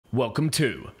Welcome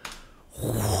to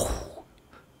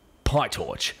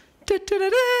PyTorch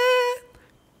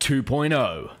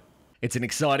 2.0. It's an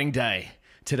exciting day.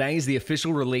 Today is the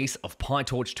official release of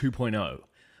PyTorch 2.0,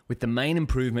 with the main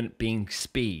improvement being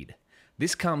speed.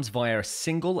 This comes via a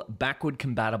single backward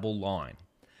compatible line,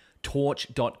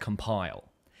 torch.compile.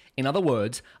 In other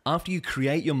words, after you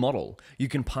create your model, you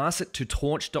can pass it to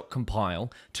torch.compile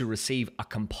to receive a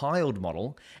compiled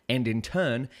model and in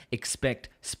turn expect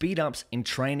speedups in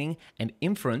training and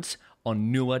inference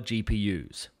on newer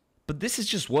GPUs. But this is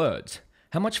just words.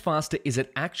 How much faster is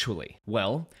it actually?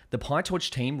 Well, the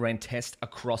PyTorch team ran tests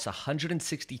across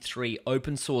 163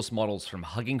 open source models from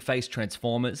Hugging Face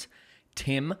Transformers,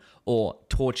 TIM or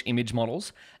Torch image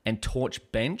models, and Torch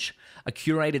Bench, a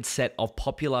curated set of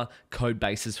popular code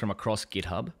bases from across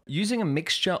GitHub. Using a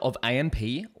mixture of AMP,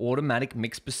 automatic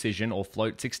mixed precision or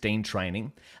float 16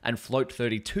 training, and float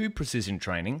 32 precision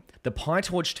training, the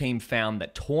PyTorch team found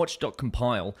that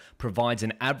torch.compile provides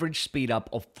an average speedup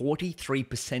of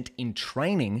 43% in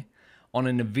training on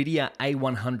a NVIDIA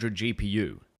A100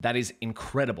 GPU. That is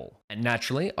incredible. And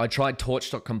naturally, I tried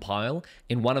torch.compile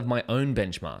in one of my own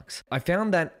benchmarks. I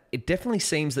found that it definitely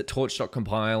seems that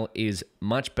torch.compile is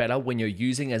much better when you're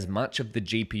using as much of the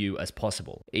GPU as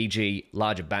possible, e.g.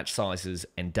 larger batch sizes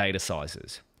and data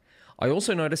sizes. I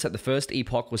also noticed that the first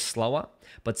epoch was slower,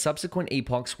 but subsequent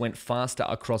epochs went faster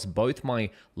across both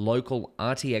my local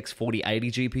RTX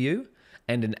 4080 GPU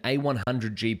and an A100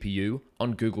 GPU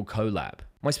on Google Colab.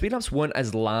 My speedups weren't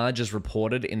as large as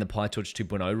reported in the PyTorch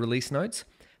 2.0 release notes.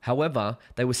 However,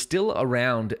 they were still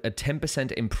around a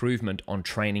 10% improvement on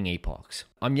training epochs.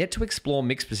 I'm yet to explore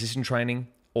mixed precision training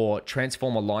or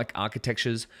transformer-like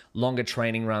architectures, longer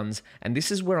training runs, and this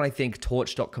is where I think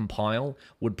torch.compile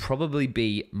would probably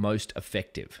be most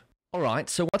effective. All right,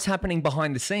 so what's happening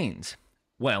behind the scenes?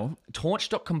 Well,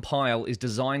 torch.compile is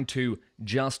designed to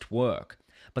just work.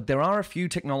 But there are a few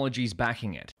technologies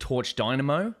backing it. Torch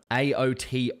Dynamo,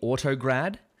 AOT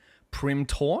Autograd, Prim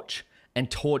Torch, and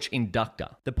Torch Inductor.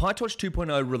 The PyTorch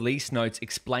 2.0 release notes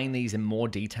explain these in more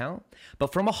detail,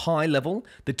 but from a high level,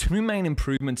 the two main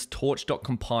improvements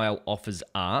torch.compile offers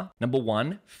are, number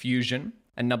one, fusion,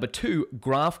 and number two,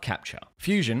 graph capture.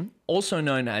 Fusion, also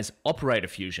known as operator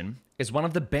fusion, is one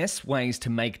of the best ways to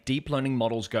make deep learning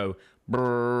models go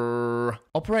brrrr.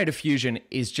 Operator fusion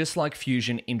is just like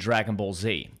fusion in Dragon Ball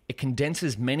Z. It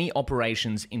condenses many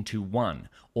operations into one,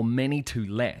 or many to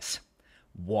less.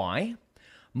 Why?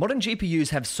 Modern GPUs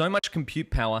have so much compute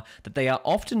power that they are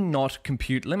often not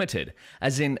compute limited,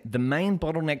 as in the main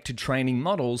bottleneck to training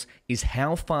models is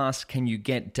how fast can you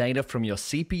get data from your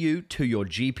CPU to your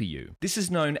GPU. This is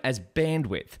known as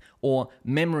bandwidth or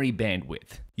memory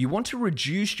bandwidth. You want to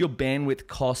reduce your bandwidth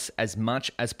costs as much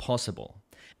as possible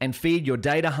and feed your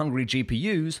data-hungry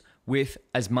GPUs with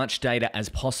as much data as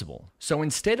possible. So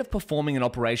instead of performing an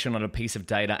operation on a piece of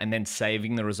data and then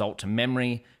saving the result to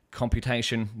memory,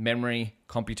 computation, memory,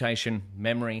 computation,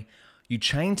 memory, you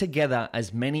chain together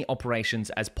as many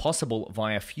operations as possible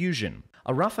via fusion.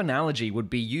 A rough analogy would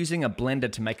be using a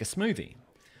blender to make a smoothie.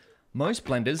 Most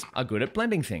blenders are good at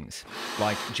blending things,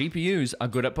 like GPUs are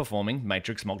good at performing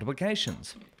matrix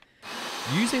multiplications.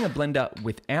 Using a blender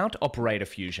without operator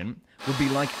fusion would be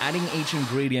like adding each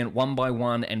ingredient one by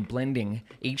one and blending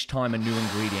each time a new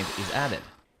ingredient is added.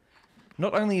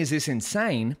 Not only is this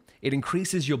insane, it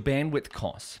increases your bandwidth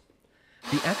costs.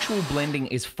 The actual blending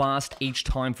is fast each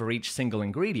time for each single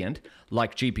ingredient,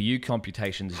 like GPU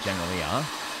computations generally are,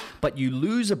 but you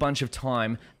lose a bunch of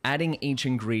time adding each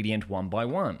ingredient one by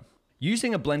one.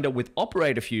 Using a blender with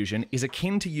operator fusion is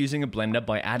akin to using a blender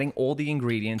by adding all the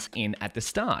ingredients in at the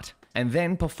start, and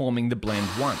then performing the blend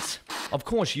once. Of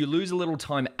course, you lose a little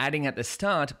time adding at the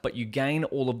start, but you gain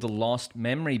all of the lost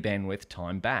memory bandwidth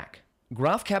time back.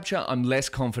 Graph capture, I'm less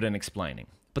confident explaining.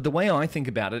 But the way I think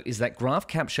about it is that graph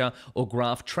capture or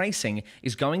graph tracing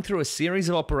is going through a series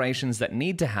of operations that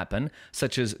need to happen,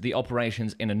 such as the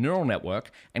operations in a neural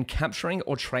network, and capturing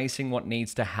or tracing what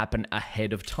needs to happen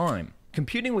ahead of time.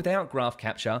 Computing without graph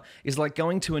capture is like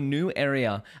going to a new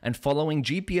area and following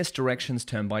GPS directions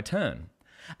turn by turn.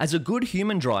 As a good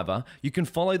human driver, you can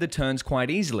follow the turns quite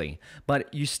easily,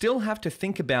 but you still have to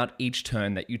think about each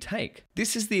turn that you take.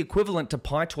 This is the equivalent to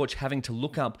PyTorch having to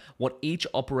look up what each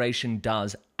operation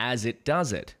does as it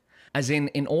does it. As in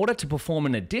order to perform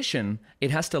an addition,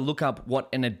 it has to look up what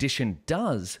an addition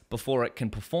does before it can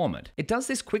perform it. It does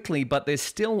this quickly, but there's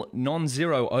still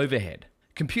non-zero overhead.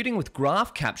 Computing with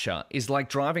graph capture is like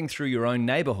driving through your own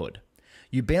neighborhood.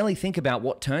 You barely think about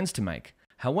what turns to make.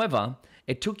 However,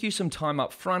 it took you some time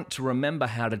up front to remember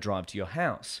how to drive to your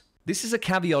house. This is a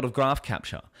caveat of graph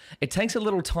capture. It takes a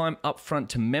little time upfront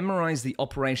to memorize the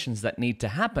operations that need to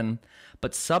happen,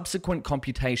 but subsequent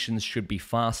computations should be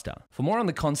faster. For more on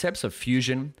the concepts of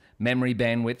fusion, memory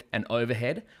bandwidth, and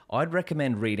overhead, I'd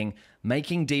recommend reading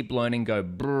Making Deep Learning Go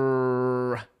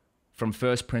Brrrr from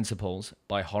First Principles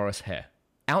by Horace Hare.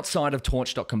 Outside of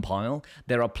torch.compile,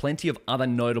 there are plenty of other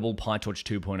notable PyTorch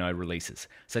 2.0 releases,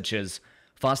 such as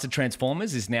Faster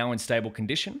Transformers is now in stable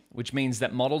condition, which means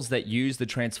that models that use the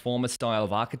transformer style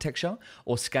of architecture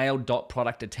or scaled dot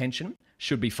product attention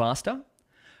should be faster.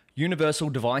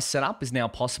 Universal device setup is now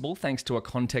possible thanks to a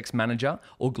context manager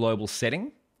or global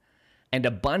setting. And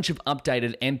a bunch of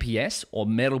updated MPS or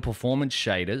metal performance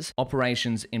shaders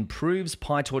operations improves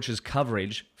PyTorch's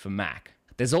coverage for Mac.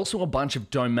 There's also a bunch of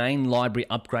domain library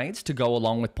upgrades to go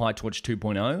along with PyTorch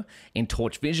 2.0 in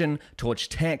Torch Vision, Torch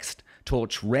Text,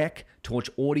 Torch Rec, Torch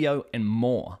Audio, and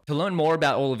more. To learn more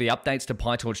about all of the updates to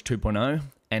PyTorch 2.0,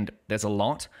 and there's a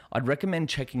lot, I'd recommend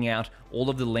checking out all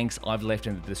of the links I've left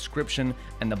in the description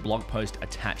and the blog post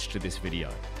attached to this video.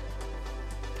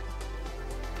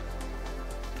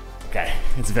 Okay,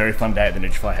 it's a very fun day at the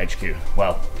Nitrify HQ.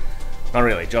 Well, not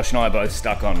really. Josh and I are both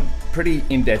stuck on pretty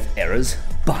in-depth errors,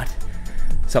 but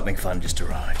something fun just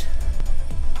arrived.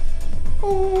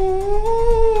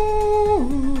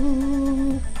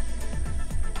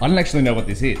 I don't actually know what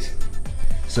this is.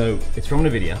 So it's from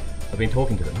NVIDIA. I've been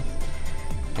talking to them.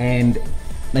 And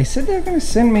they said they're going to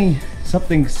send me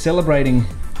something celebrating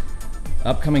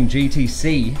upcoming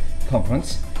GTC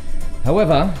conference.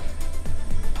 However,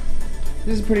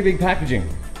 this is pretty big packaging.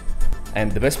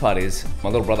 And the best part is, my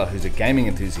little brother, who's a gaming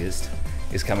enthusiast,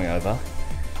 is coming over,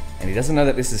 and he doesn't know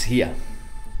that this is here.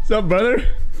 What's up, brother?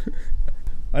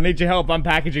 I need your help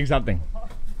unpackaging something. Why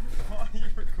are you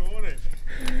recording?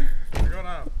 What's going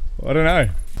on? I don't know.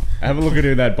 Have a look at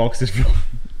who that box is from.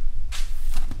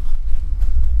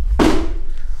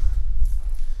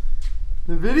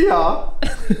 NVIDIA?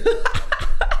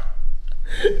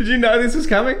 Did you know this was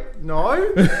coming?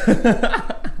 No?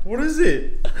 What is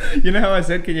it? You know how I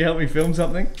said, can you help me film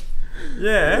something?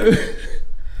 Yeah.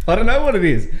 I don't know what it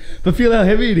is, but feel how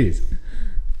heavy it is.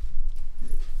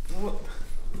 What?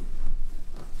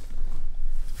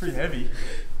 It's pretty heavy.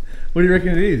 What do you reckon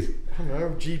it is? I don't know,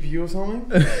 GPU or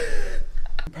something?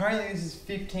 Apparently this is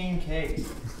 15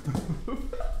 kegs.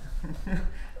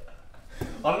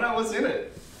 I don't know what's in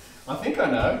it. I think I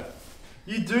know.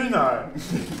 You do know.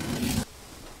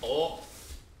 Oh,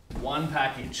 one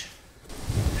package.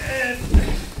 And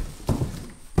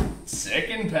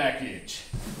second package.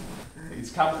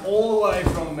 It's come all the way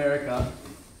from America.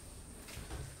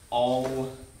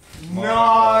 Oh my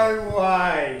God.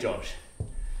 way. Josh,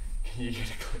 can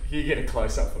you get a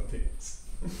close up of this?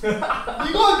 You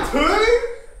got two?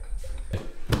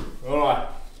 Alright.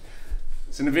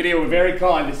 So NVIDIA were very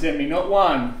kind to send me not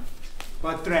one,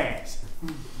 But tres.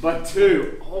 but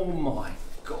two. Oh my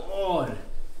God.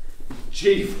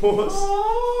 GeForce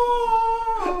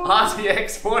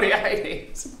RTX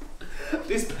 4080s.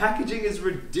 This packaging is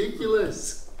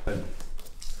ridiculous.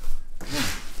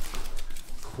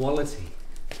 Quality.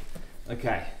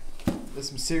 Okay. There's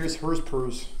some serious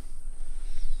horsepower.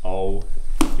 Oh,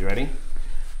 you ready?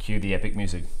 Cue the epic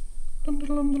music.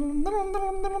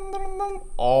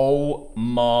 Oh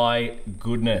my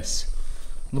goodness.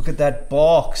 Look at that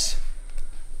box.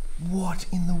 What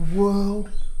in the world?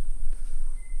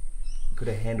 Got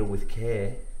to handle with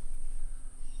care.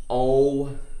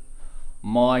 Oh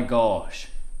my gosh.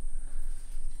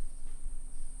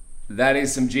 That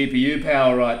is some GPU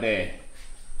power right there.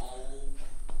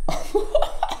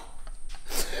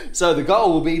 So the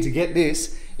goal will be to get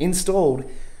this installed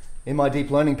in my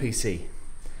deep learning PC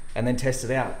and then test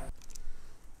it out.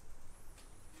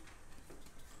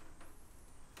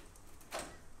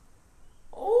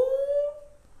 Oh.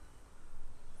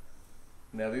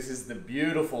 Now this is the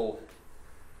beautiful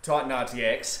Titan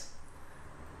RTX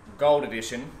Gold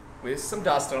Edition with some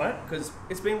dust on it because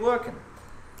it's been working.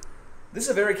 This is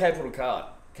a very capable card.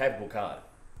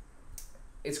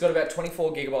 It's got about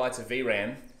 24 gigabytes of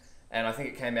VRAM, and I think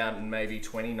it came out in maybe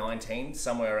 2019,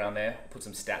 somewhere around there. I'll put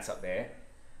some stats up there.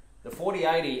 The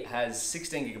 4080 has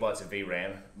 16 gigabytes of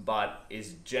VRAM, but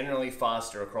is generally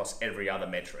faster across every other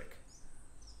metric.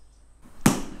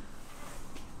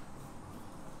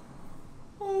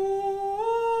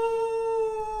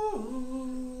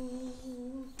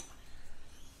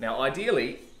 Now,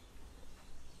 ideally,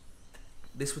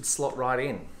 this would slot right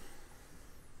in.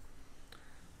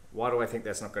 Why do I think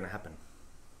that's not going to happen?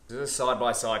 This is a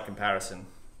side-by-side comparison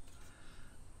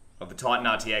of the Titan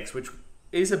RTX, which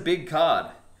is a big card,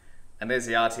 and there's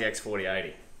the RTX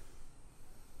 4080.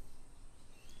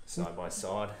 Side by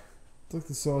side. It's like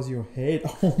the size of your head.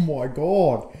 Oh my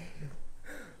god.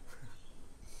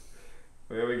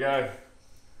 There we go.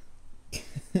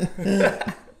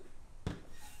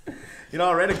 You know,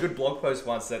 I read a good blog post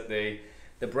once that the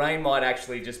brain might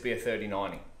actually just be a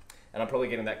 3090. And I'm probably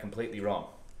getting that completely wrong.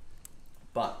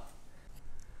 But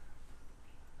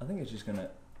I think it's just gonna...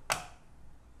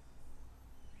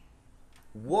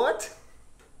 What?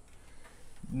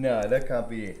 No, that can't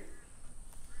be it.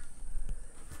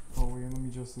 Oh yeah, let me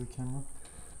adjust the camera.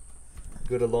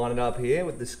 Got to line it up here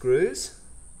with the screws.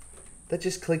 That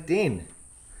just clicked in.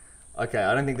 Okay,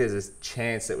 I don't think there's a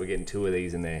chance that we're getting two of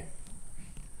these in there.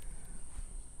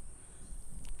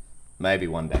 Maybe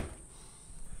one day.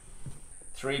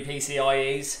 3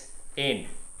 PCIEs in.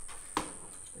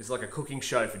 It's like a cooking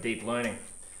show for deep learning.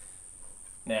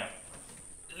 Now,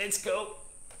 let's go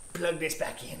plug this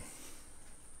back in.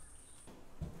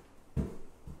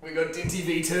 We got Dinty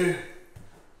V2.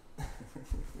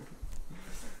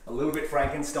 A little bit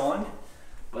Frankenstein,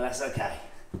 but that's okay.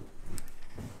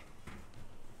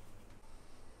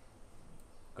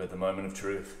 Got the moment of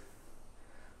truth.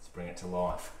 Let's bring it to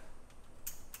life.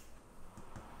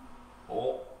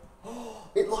 Oh,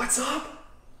 it lights up.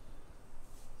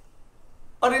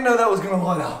 I didn't know that was gonna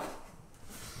light up.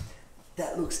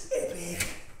 That looks epic.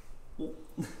 Oh.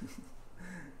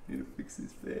 Need to fix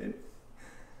this fan.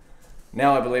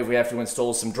 Now I believe we have to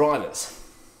install some drivers.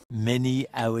 Many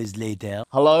hours later.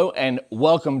 Hello and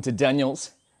welcome to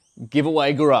Daniel's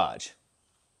Giveaway Garage.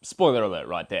 Spoiler alert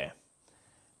right there.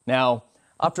 Now,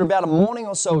 after about a morning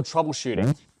or so of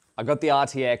troubleshooting, I got the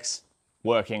RTX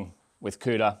working with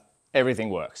CUDA. Everything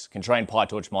works. Can train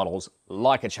PyTorch models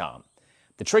like a charm.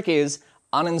 The trick is,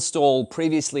 uninstall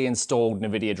previously installed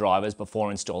NVIDIA drivers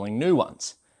before installing new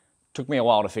ones. Took me a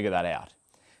while to figure that out.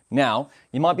 Now,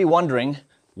 you might be wondering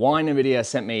why NVIDIA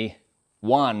sent me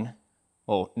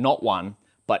not one,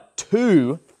 but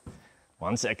two,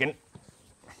 1 second,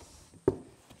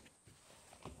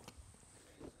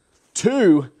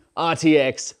 two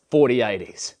RTX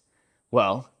 4080s.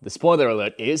 Well, the spoiler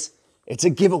alert is, it's a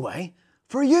giveaway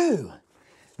for you.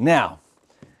 Now,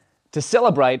 to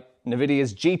celebrate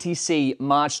NVIDIA's GTC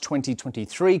March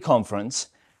 2023 conference,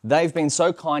 they've been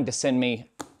so kind to send me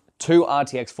two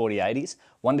RTX 4080s,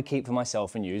 one to keep for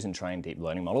myself and use and train deep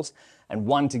learning models, and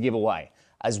one to give away,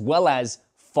 as well as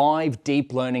 5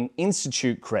 Deep Learning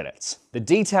Institute credits. The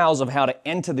details of how to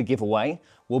enter the giveaway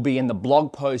will be in the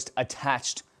blog post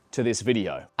attached to this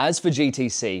video. As for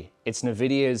GTC, it's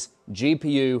NVIDIA's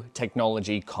GPU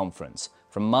Technology Conference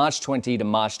from March 20 to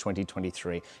March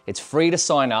 2023. It's free to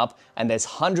sign up and there's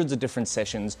hundreds of different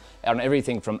sessions on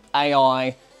everything from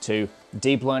AI to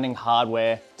deep learning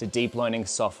hardware to deep learning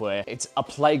software. It's a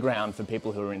playground for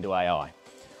people who are into AI.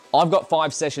 I've got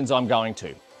 5 sessions I'm going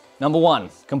to. Number 1,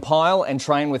 compile and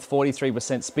train with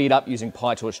 43% speed up using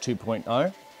PyTorch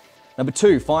 2.0. Number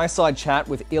 2, fireside chat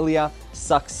with Ilya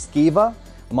Sutskever,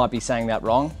 I might be saying that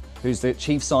wrong, who's the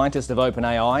chief scientist of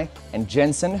OpenAI, and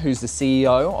Jensen, who's the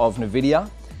CEO of NVIDIA,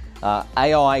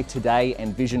 AI Today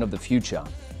and Vision of the Future.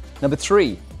 Number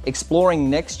 3,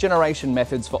 exploring next generation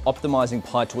methods for optimizing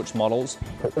PyTorch models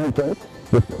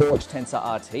with Torch Tensor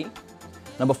RT.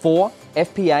 Number 4,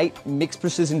 FP8 mixed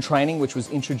precision training, which was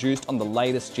introduced on the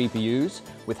latest GPUs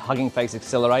with Hugging Face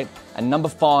Accelerate. And number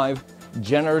 5,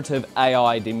 generative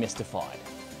AI demystified.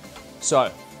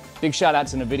 So, big shout out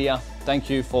to NVIDIA. Thank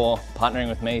you for partnering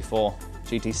with me for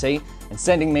GTC and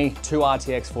sending me 2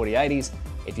 RTX 4080s.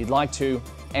 If you'd like to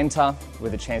enter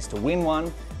with a chance to win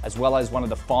one, as well as one of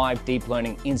the 5 Deep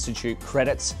Learning Institute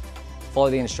credits, follow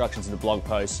the instructions in the blog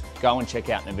post, go and check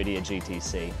out NVIDIA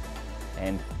GTC.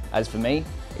 And as for me,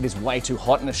 it is way too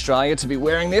hot in Australia to be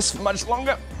wearing this for much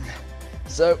longer.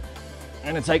 So I'm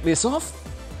gonna take this off.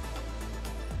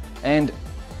 And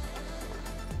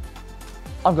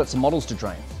I've got some models to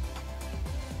train.